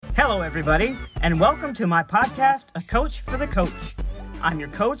Hello, everybody, and welcome to my podcast, A Coach for the Coach. I'm your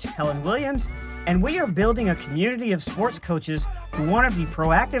coach, Helen Williams, and we are building a community of sports coaches who want to be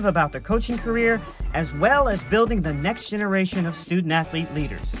proactive about their coaching career, as well as building the next generation of student-athlete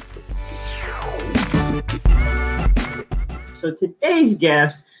leaders. So today's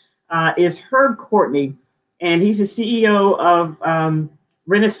guest is Herb Courtney, and he's the CEO of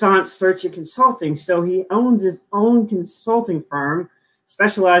Renaissance Search and Consulting. So he owns his own consulting firm,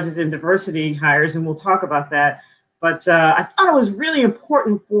 specializes in diversity hires, and we'll talk about that. But I thought it was really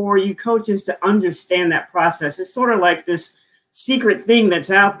important for you coaches to understand that process. It's sort of like this secret thing that's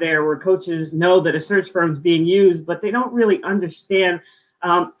out there where coaches know that a search firm is being used, but they don't really understand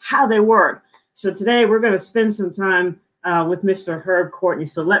how they work. So today we're going to spend some time with Mr. Herb Courtney.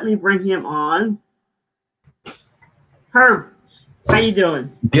 So let me bring him on. Herb, how you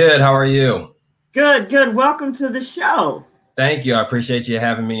doing? Good. How are you? Good. Welcome to the show. Thank you. I appreciate you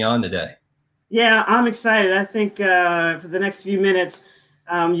having me on today. Yeah, I'm excited. I think for the next few minutes,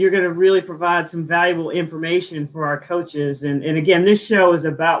 you're going to really provide some valuable information for our coaches. And again, this show is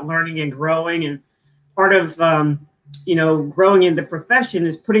about learning and growing. And part of, growing in the profession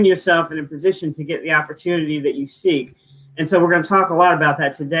is putting yourself in a position to get the opportunity that you seek. And so we're going to talk a lot about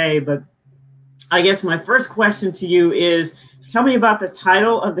that today. But I guess my first question to you is, tell me about the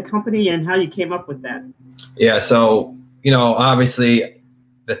title of the company and how you came up with that. Yeah, so obviously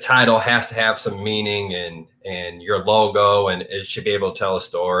the title has to have some meaning and your logo, and it should be able to tell a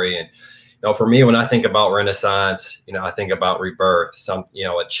story. And, for me, when I think about Renaissance, I think about rebirth,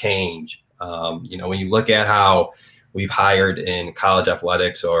 a change. When you look at how we've hired in college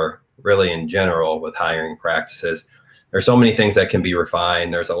athletics or really in general with hiring practices, there's so many things that can be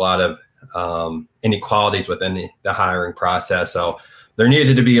refined. There's a lot of inequalities within the hiring process. So there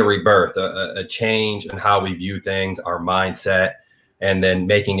needed to be a rebirth, a change in how we view things, our mindset, and then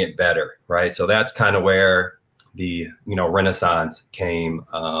making it better, right? So that's kind of where the, Renaissance came,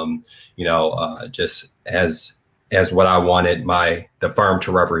 just as what I wanted the firm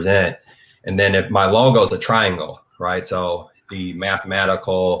to represent. And then if my logo is a triangle, right? So the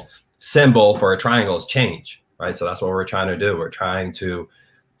mathematical symbol for a triangle is change, right? So that's what we're trying to do. We're trying to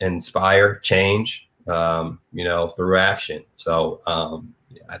inspire change, through action. So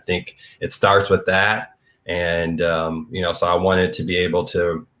I think it starts with that. And, so I wanted to be able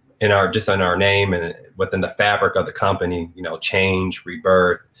to, in our name and within the fabric of the company, change,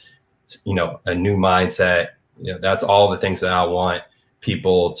 rebirth, a new mindset, that's all the things that I want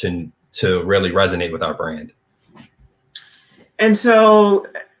people to really resonate with our brand. And so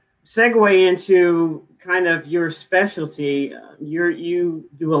segue into kind of your specialty, you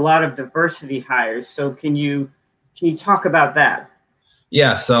do a lot of diversity hires. So can you talk about that?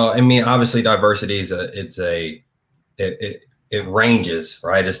 Yeah. So, obviously diversity is it ranges,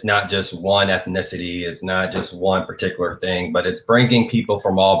 right? It's not just one ethnicity. It's not just one particular thing, but it's bringing people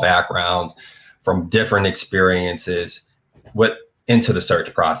from all backgrounds, from different experiences into the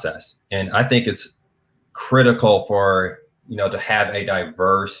search process. And I think it's critical for, to have a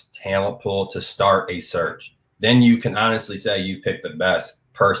diverse talent pool to start a search. Then you can honestly say you pick the best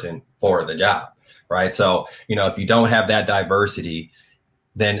person for the job, right? So, if you don't have that diversity,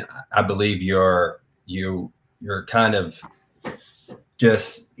 then I believe you're kind of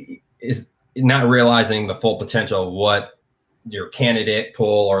just is not realizing the full potential of what your candidate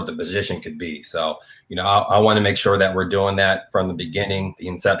pool or the position could be. So, I want to make sure that we're doing that from the beginning, the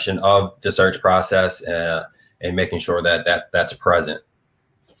inception of the search process, and making sure that's present.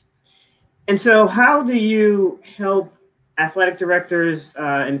 And so how do you help athletic directors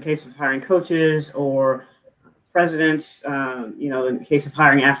in the case of hiring coaches, or presidents, in the case of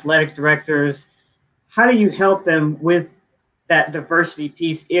hiring athletic directors? How do you help them with that diversity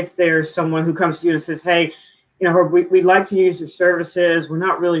piece if there's someone who comes to you and says, hey, we'd like to use your services. We're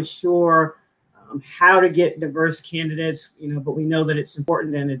not really sure how to get diverse candidates, but we know that it's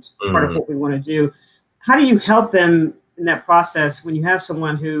important and it's part of what we want to do. How do you help them in that process when you have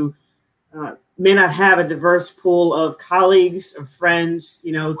someone who may not have a diverse pool of colleagues or friends,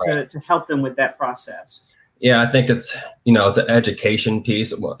 to help them with that process? Yeah, I think it's an education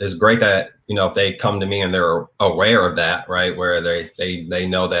piece. It's great that, if they come to me and they're aware of that, right, where they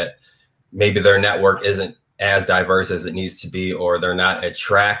know that maybe their network isn't as diverse as it needs to be, or they're not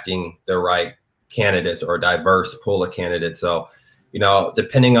attracting the right candidates or a diverse pool of candidates. So,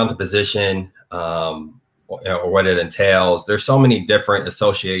 depending on the position, or what it entails, there's so many different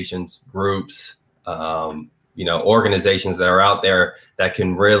associations, groups, organizations that are out there that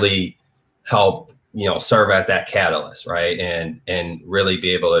can really help, serve as that catalyst, right? And really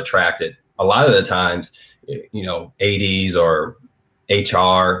be able to attract it. A lot of the times, ADs or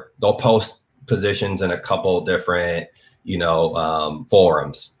HR, they'll post positions in a couple different,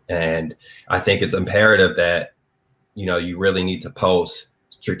 forums. And I think it's imperative that, you really need to post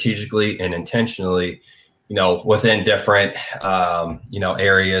strategically and intentionally, within different,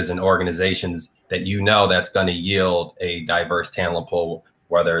 areas and organizations that, that's going to yield a diverse talent pool,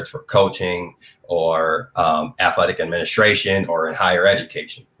 whether it's for coaching or athletic administration or in higher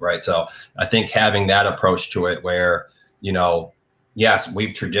education, right? So I think having that approach to it where, yes,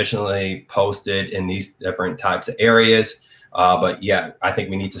 we've traditionally posted in these different types of areas, but yeah, I think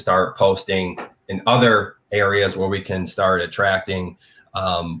we need to start posting in other areas where we can start attracting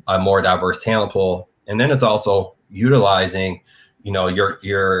a more diverse talent pool. And then it's also utilizing,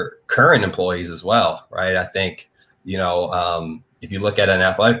 your current employees as well, right? I think, if you look at an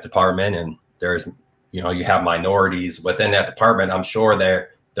athletic department and there's, you have minorities within that department, I'm sure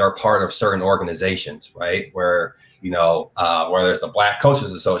they're part of certain organizations, right? Where, where there's the Black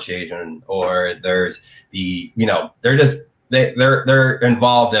Coaches Association or there's the, they're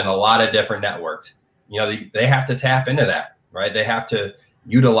involved in a lot of different networks. They have to tap into that, right? They have to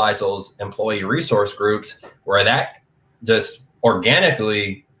utilize those employee resource groups where that just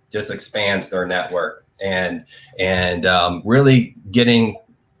organically just expands their network and really getting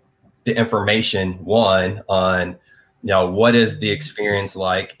the information on, what is the experience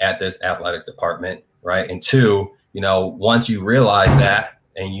like at this athletic department, right? And two, once you realize that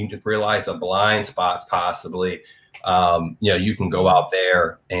and you realize the blind spots possibly, you can go out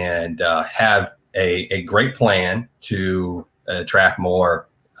there and have a great plan to attract more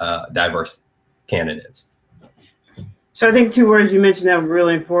diverse candidates. So I think two words you mentioned that were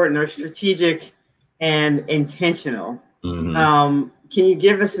really important are strategic and intentional. Mm-hmm. Can you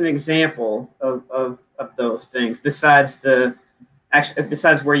give us an example of those things besides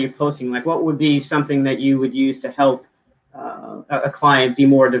where you're posting? Like, what would be something that you would use to help a client be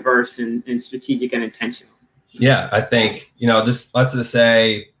more diverse and strategic and intentional? Yeah, I think, just let's just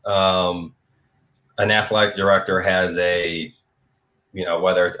say an athletic director has a,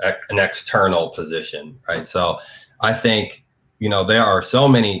 whether it's an external position, right? So I think, there are so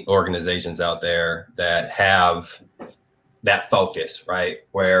many organizations out there that have that focus, right?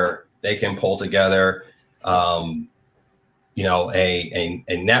 Where they can pull together, a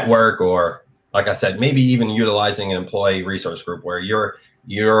network, or like I said, maybe even utilizing an employee resource group where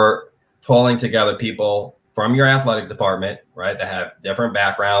you're pulling together people from your athletic department, right, that have different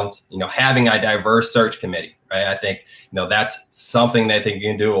backgrounds, having a diverse search committee, right? I think, that's something that I think you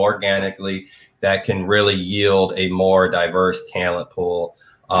can do organically that can really yield a more diverse talent pool.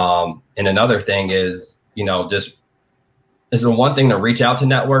 And another thing is, just it's one thing to reach out to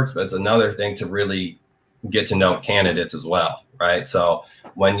networks, but it's another thing to really get to know candidates as well, right? So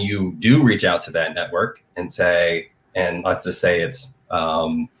when you do reach out to that network and say, and let's just say it's,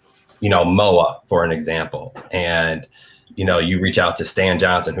 MOA, for an example, and, you reach out to Stan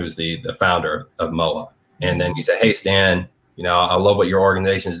Johnson, who's the founder of MOA. And then you say, hey, Stan, I love what your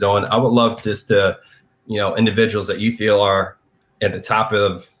organization is doing. I would love just to, individuals that you feel are at the top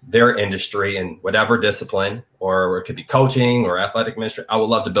of their industry in whatever discipline, or it could be coaching or athletic ministry. I would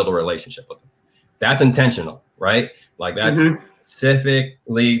love to build a relationship with them. That's intentional, right? Like that's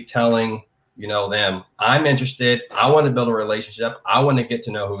specifically telling, them, I'm interested. I want to build a relationship. I want to get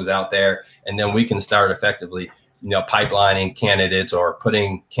to know who's out there. And then we can start effectively, pipelining candidates or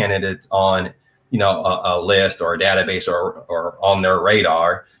putting candidates on, a list or a database or on their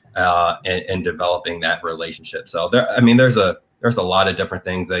radar and developing that relationship. So there's a lot of different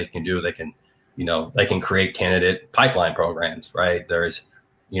things they can do. They can, they can create candidate pipeline programs, right? There's,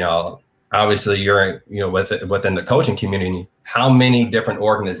 obviously you're, within the coaching community, how many different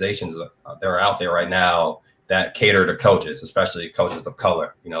organizations there are out there right now that cater to coaches, especially coaches of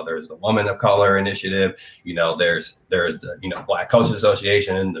color. There's the Women of Color Initiative, there's the, Black Coaches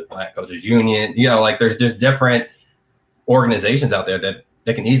Association, the Black Coaches Union, there's just different organizations out there that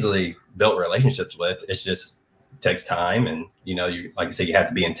they can easily build relationships with. It's just takes time. And, you, like I say, you have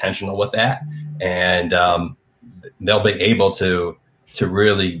to be intentional with that. And they'll be able to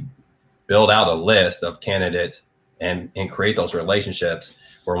really build out a list of candidates and create those relationships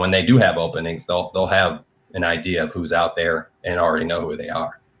where when they do have openings, they'll have an idea of who's out there and already know who they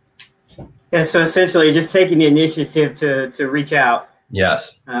are. Yeah. So essentially just taking the initiative to reach out.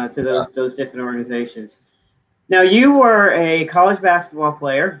 Yes. To those different organizations. Now, you were a college basketball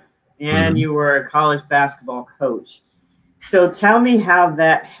player and you were a college basketball coach. So tell me how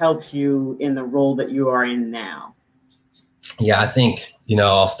that helps you in the role that you are in now. Yeah, I think,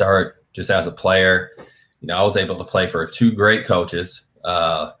 I'll start just as a player. I was able to play for two great coaches,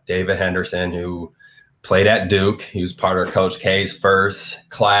 David Henderson, who played at Duke. He was part of Coach K's first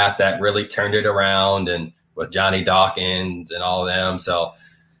class that really turned it around, and with Johnny Dawkins and all of them. So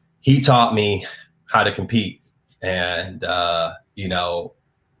he taught me how to compete. And, you know,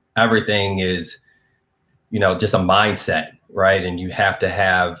 everything is, you know, just a mindset, right? And you have to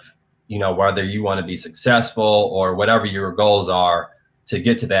have, you know, whether you want to be successful or whatever your goals are, to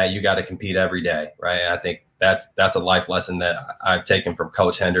get to that, you got to compete every day, right? I think that's a life lesson that I've taken from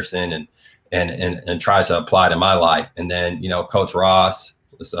Coach Henderson and tries to apply to my life. And then, you know, Coach Ross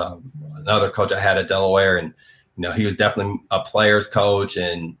was another coach I had at Delaware, and you know, he was definitely a player's coach,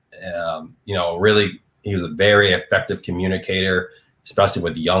 and you know, really, he was a very effective communicator, especially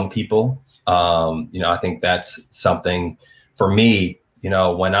with young people. You know, I think that's something for me, you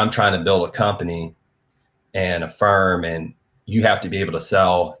know, when I'm trying to build a company and a firm, and you have to be able to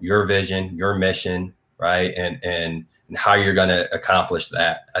sell your vision, your mission, right? And how you're going to accomplish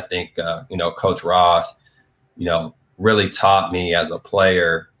that. I think, you know, Coach Ross, you know, really taught me as a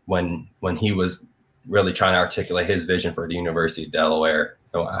player when he was really trying to articulate his vision for the University of Delaware,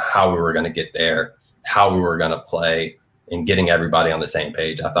 you know, how we were going to get there, how we were going to play, and getting everybody on the same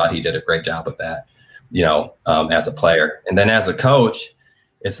page. I thought he did a great job with that, you know, as a player. And then as a coach,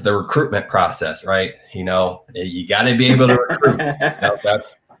 it's the recruitment process, right? You know, you got to be able to recruit. You know,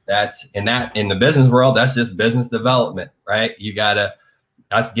 that's in the business world, that's just business development, right?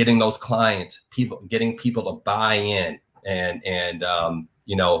 That's getting those clients, getting people to buy in, and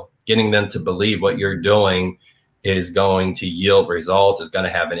you know, getting them to believe what you're doing is going to yield results, is going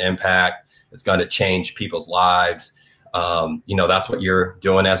to have an impact, it's going to change people's lives. You know, that's what you're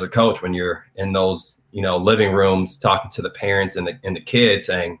doing as a coach when you're in those, you know, living rooms talking to the parents and the kids,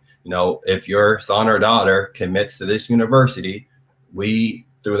 saying, you know, if your son or daughter commits to this university,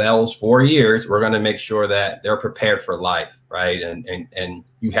 through those 4 years, we're going to make sure that they're prepared for life, right? And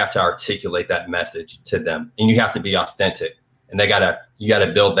you have to articulate that message to them, and you have to be authentic, and you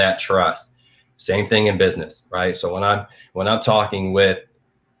gotta build that trust. Same thing in business, right? So when I'm talking with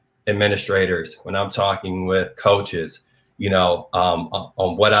administrators, when I'm talking with coaches, you know,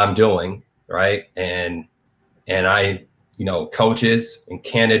 on what I'm doing, right? And I, you know, coaches and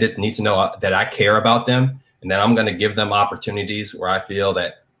candidates need to know that I care about them, and then I'm going to give them opportunities where I feel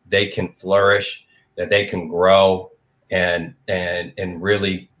that they can flourish, that they can grow, and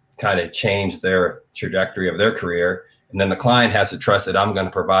really kind of change their trajectory of their career. And then the client has to trust that I'm going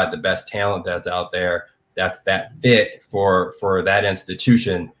to provide the best talent that's out there, that's that fit for that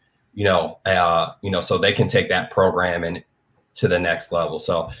institution, you know, so they can take that program and to the next level.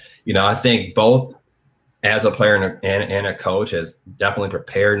 So, you know, I think both as a player and a coach has definitely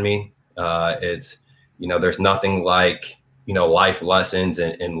prepared me. It's, you know, there's nothing like, you know, life lessons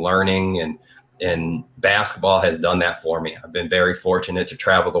and learning, and basketball has done that for me. I've been very fortunate to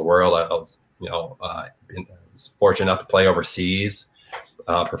travel the world. I was, you know, fortunate enough to play overseas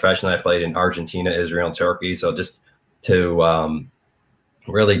professionally. I played in Argentina, Israel, and Turkey. So just to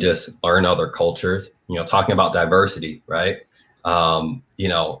really just learn other cultures, you know, talking about diversity, right? You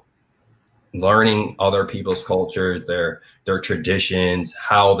know, learning other people's cultures, their traditions,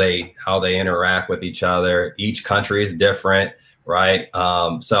 how they interact with each other. Each country is different, right?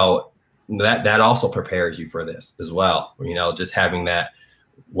 So that also prepares you for this as well. You know, just having that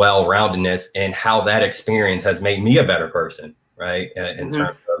well-roundedness, and how that experience has made me a better person, right? In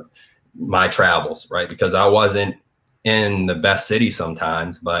terms of my travels, right? Because I wasn't in the best city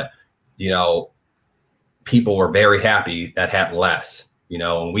sometimes, but, you know, people were very happy that had less, you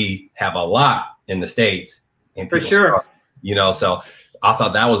know, and we have a lot in the States, and for sure, struggle, you know, so I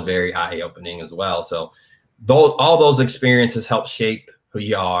thought that was very eye-opening as well. So all those experiences help shape who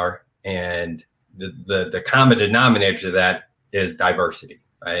you are, and the common denominator to that is diversity,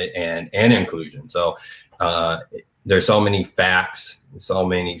 right? And inclusion. So there's so many facts, so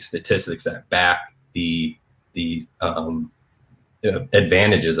many statistics that back the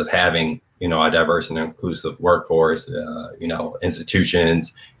advantages of having, you know, a diverse and inclusive workforce, you know,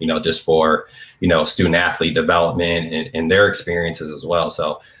 institutions, you know, just for, you know, student athlete development and their experiences as well.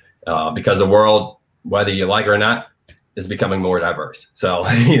 So because the world, whether you like it or not, is becoming more diverse. So,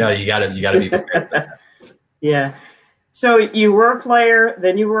 you know, you gotta be prepared for that. Yeah. So you were a player,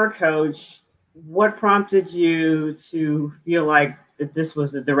 then you were a coach. What prompted you to feel like that this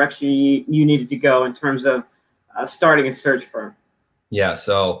was the direction you needed to go in terms of starting a search firm? Yeah.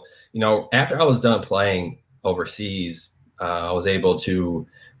 So, you know, after I was done playing overseas, I was able to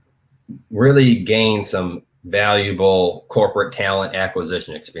really gain some valuable corporate talent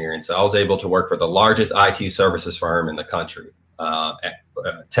acquisition experience. So I was able to work for the largest IT services firm in the country,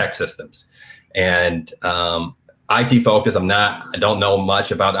 Tech Systems. And IT focused. I don't know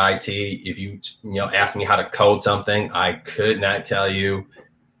much about IT. If you ask me how to code something, I could not tell you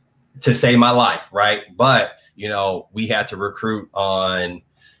to save my life. Right. But, we had to recruit on,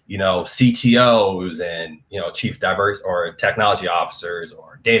 CTOs and, chief diverse or technology officers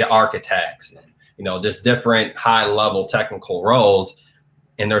or data architects and, just different high level technical roles.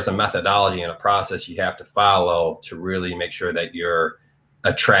 And there's a methodology and a process you have to follow to really make sure that you're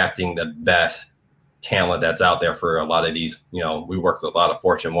attracting the best talent that's out there for a lot of these. We worked with a lot of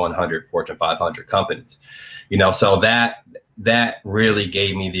Fortune 100, Fortune 500 companies, so that really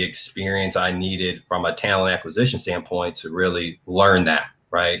gave me the experience I needed from a talent acquisition standpoint to really learn that.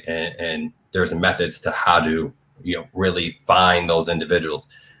 Right. And there's methods to how to, really find those individuals.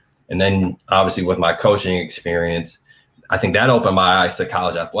 And then obviously with my coaching experience, I think that opened my eyes to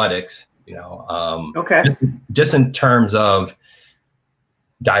college athletics, okay. Just in terms of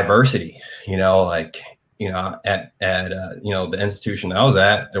diversity, at the institution I was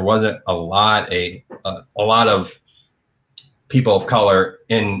at, there wasn't a lot of people of color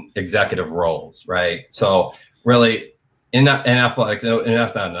in executive roles. Right. So really in athletics, and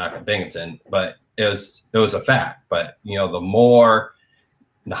that's not a knock on Binghamton, but it was a fact. But,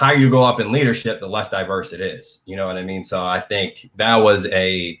 the higher you go up in leadership, the less diverse it is. You know what I mean? So I think that was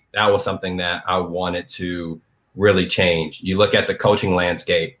something that I wanted to really change. You look at the coaching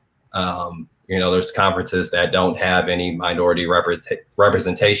landscape, there's conferences that don't have any minority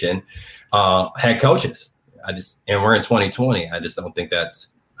representation, head coaches. And we're in 2020. I just don't think that's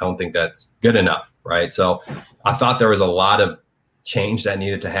good enough. Right. So I thought there was a lot of change that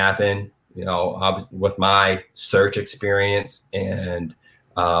needed to happen, with my search experience and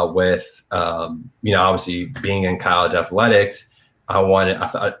with, obviously being in college athletics, I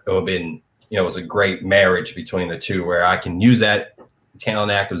thought it would have been, it was a great marriage between the two where I can use that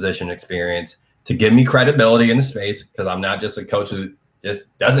talent acquisition experience to give me credibility in the space, because I'm not just a coach who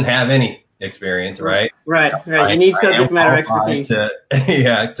just doesn't have any experience. Right. Right. You need subject matter expertise.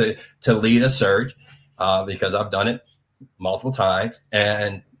 To lead a search, because I've done it multiple times,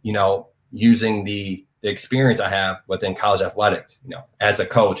 and, using the experience I have within college athletics, as a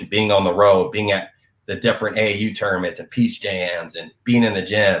coach, being on the road, being at the different AAU tournaments and Peach Jams and being in the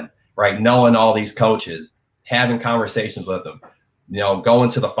gym, right? Knowing all these coaches, having conversations with them, going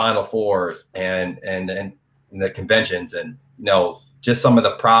to the Final Fours and the conventions, and, just some of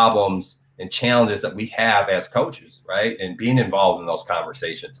the problems and challenges that we have as coaches, right? And being involved in those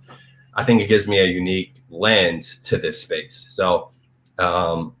conversations, I think it gives me a unique lens to this space. So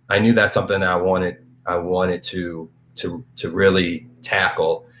I knew that's something that I wanted to really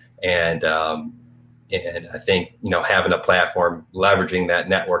tackle. And I think, having a platform, leveraging that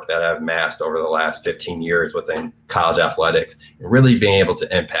network that I've amassed over the last 15 years within college athletics, and really being able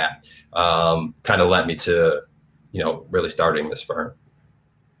to impact, kind of led me to, really starting this firm.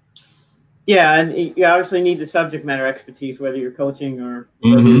 Yeah, and you obviously need the subject matter expertise, whether you're coaching or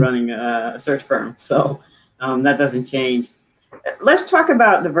whether you're running a search firm. So that doesn't change. Let's talk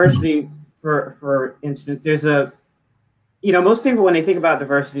about diversity. For instance, there's most people, when they think about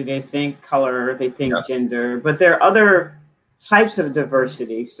diversity, they think color, they think gender, but there are other types of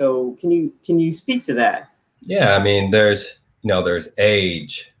diversity. So can you speak to that? Yeah, I mean, there's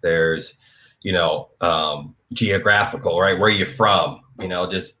age, there's, geographical, right? Where you're from,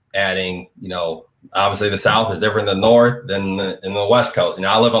 just adding, obviously the South is different than North than in the West Coast.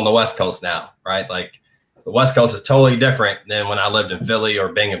 I live on the West Coast now, right? Like the West Coast is totally different than when I lived in Philly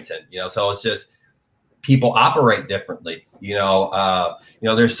or Binghamton, so it's just people operate differently,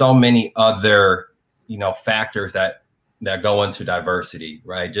 there's so many other, factors that go into diversity,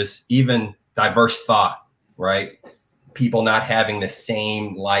 right? Just even diverse thought, right? People not having the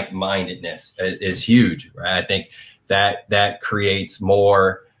same like-mindedness is huge, right? I think that creates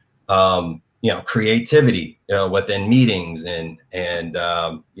more, creativity within meetings and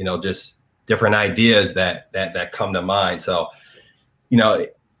just different ideas that come to mind. So,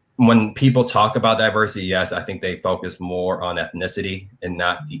 when people talk about diversity, yes, I think they focus more on ethnicity and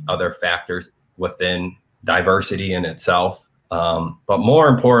not the other factors within diversity in itself. But more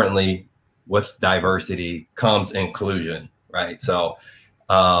importantly, with diversity comes inclusion, right? So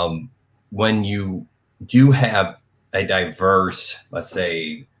when you do have a diverse, let's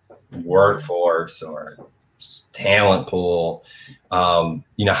say, workforce or talent pool, how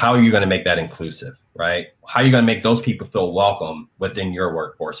are you going to make that inclusive, right? How are you going to make those people feel welcome within your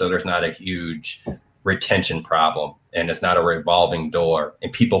workforce so there's not a huge retention problem and it's not a revolving door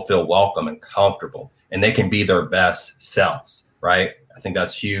and people feel welcome and comfortable and they can be their best selves, right? I think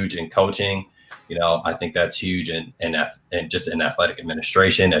that's huge in coaching. I think that's huge in just in athletic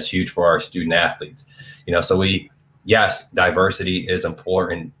administration. That's huge for our student athletes. So we yes, diversity is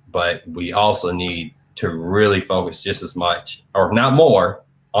important, but we also need to really focus just as much, or not more,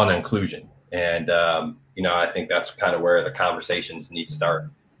 on inclusion. And, I think that's kind of where the conversations need to start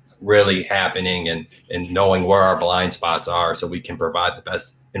really happening, and knowing where our blind spots are so we can provide the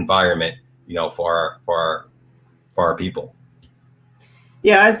best environment, for our people.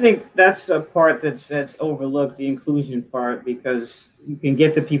 Yeah, I think that's a part that's overlooked, the inclusion part, because you can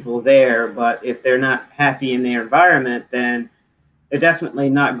get the people there, but if they're not happy in their environment, then they're definitely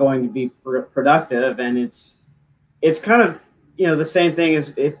not going to be productive. And it's kind of, the same thing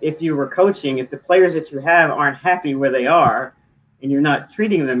as if you were coaching. If the players that you have aren't happy where they are and you're not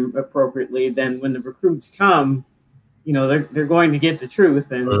treating them appropriately, then when the recruits come, they're going to get the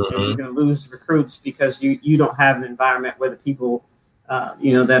truth, and you're going to lose recruits because you don't have an environment where the people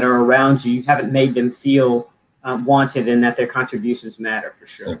that are around you haven't made them feel wanted, and that their contributions matter for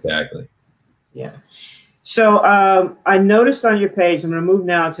sure. Exactly. Yeah. So I noticed on your page, I'm going to move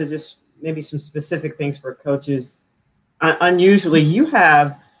now to just maybe some specific things for coaches. Unusually, you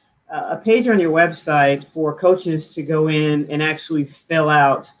have a page on your website for coaches to go in and actually fill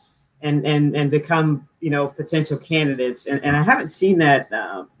out and become, potential candidates. And I haven't seen that,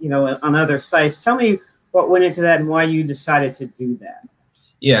 on other sites. Tell me what went into that and why you decided to do that.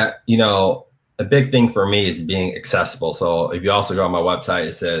 Yeah. A big thing for me is being accessible. So if you also go on my website,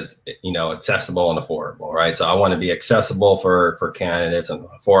 it says, accessible and affordable, right? So I want to be accessible for candidates and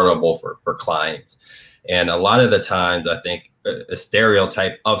affordable for clients. And a lot of the times, I think a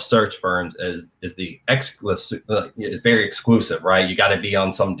stereotype of search firms is the exclusive, is very exclusive, right? You got to be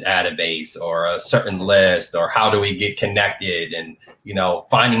on some database or a certain list, or how do we get connected, and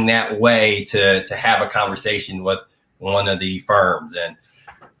finding that way to have a conversation with one of the firms. And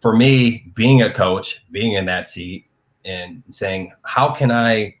for me, being a coach, being in that seat and saying, how can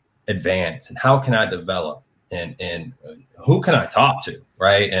I advance and how can I develop, and who can I talk to,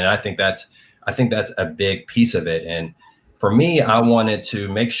 right? And I think that's a big piece of it. And for me, I wanted to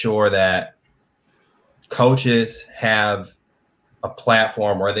make sure that coaches have a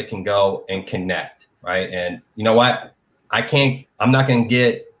platform where they can go and connect, right? And you know what? I'm not going to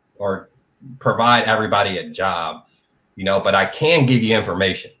get or provide everybody a job, but I can give you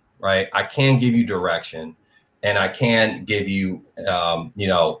information, right? I can give you direction, and I can give you,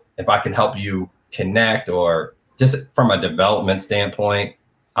 if I can help you connect, or just from a development standpoint,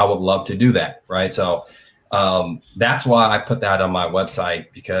 I would love to do that, right? So that's why I put that on my website,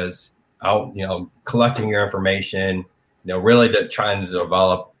 because collecting your information, really trying to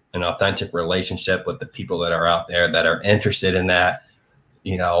develop an authentic relationship with the people that are out there that are interested in that,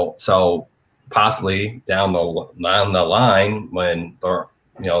 so possibly down the line when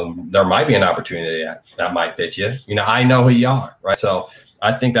there might be an opportunity that might fit you. I know who you are, right? So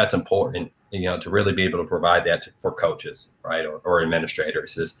I think that's important, to really be able to provide that for coaches, right, or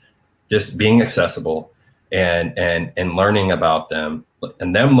administrators, is just being accessible and learning about them,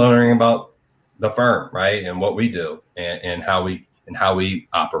 and them learning about the firm, right, and what we do and how we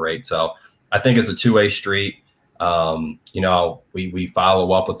operate. So I think it's a two-way street. We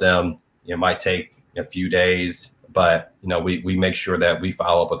follow up with them. It might take a few days, but we make sure that we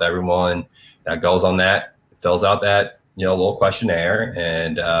follow up with everyone that goes on that, fills out that little questionnaire,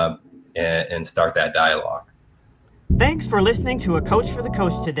 and start that dialogue. Thanks for listening to A Coach for the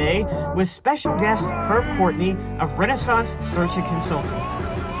Coach today with special guest Herb Courtney of Renaissance Search and Consulting.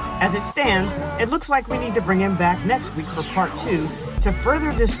 As it stands, it looks like we need to bring him back next week for part 2 to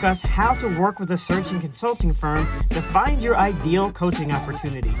further discuss how to work with a search and consulting firm to find your ideal coaching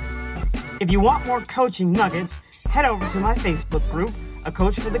opportunity. If you want more coaching nuggets, head over to my Facebook group, A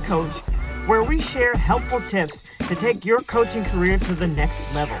Coach for the Coach, where we share helpful tips to take your coaching career to the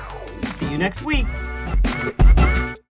next level. See you next week.